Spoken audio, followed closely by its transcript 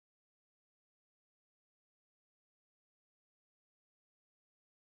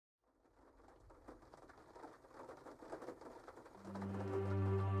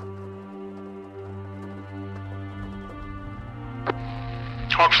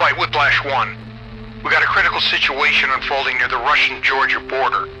Hogflight Whiplash 1. We got a critical situation unfolding near the Russian-Georgia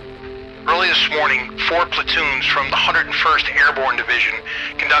border. Early this morning, 4 platoons from the 101st Airborne Division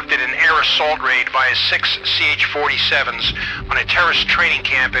conducted an air assault raid via 6 CH-47s on a terrorist training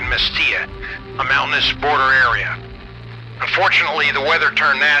camp in Mestia, a mountainous border area. Unfortunately, the weather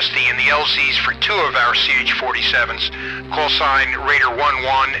turned nasty and the LZs for 2 of our CH-47s, call sign Raider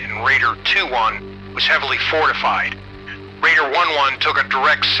 11 and Raider 21, was heavily fortified. Raider 11 took a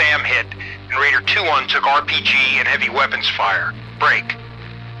direct SAM hit, and Raider 21 took RPG and heavy weapons fire. Break.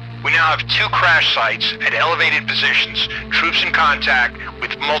 We now have 2 crash sites at elevated positions, troops in contact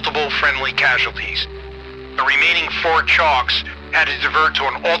with multiple friendly casualties. The remaining 4 chalks had to divert to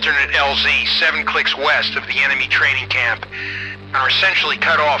an alternate LZ 7 clicks west of the enemy training camp and are essentially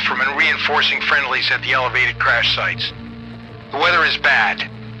cut off from reinforcing friendlies at the elevated crash sites. The weather is bad.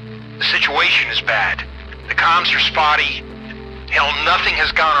 The situation is bad. The comms are spotty. Hell, nothing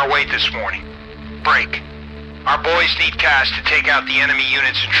has gone our way this morning. Break. Our boys need CAS to take out the enemy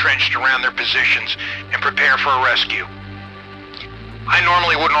units entrenched around their positions and prepare for a rescue. I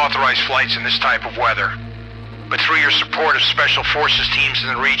normally wouldn't authorize flights in this type of weather, but through your support of Special Forces teams in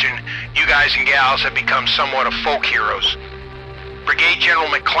the region, you guys and gals have become somewhat of folk heroes. Brigade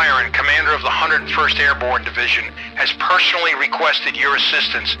General McLaren, commander of the 101st Airborne Division, has personally requested your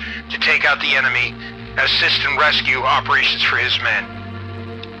assistance to take out the enemy and assist in rescue operations for his men.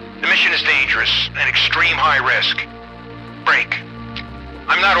 The mission is dangerous and extreme high risk. Break.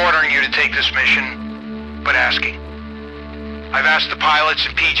 I'm not ordering you to take this mission, but asking. I've asked the pilots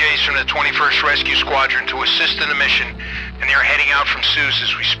and PJs from the 21st Rescue Squadron to assist in the mission, and they are heading out from Suze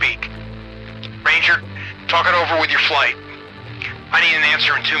as we speak. Ranger, talk it over with your flight. I need an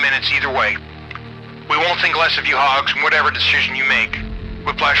answer in 2 minutes either way. We won't think less of you, Hogs, in whatever decision you make.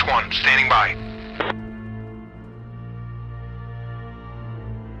 Whiplash 1, standing by.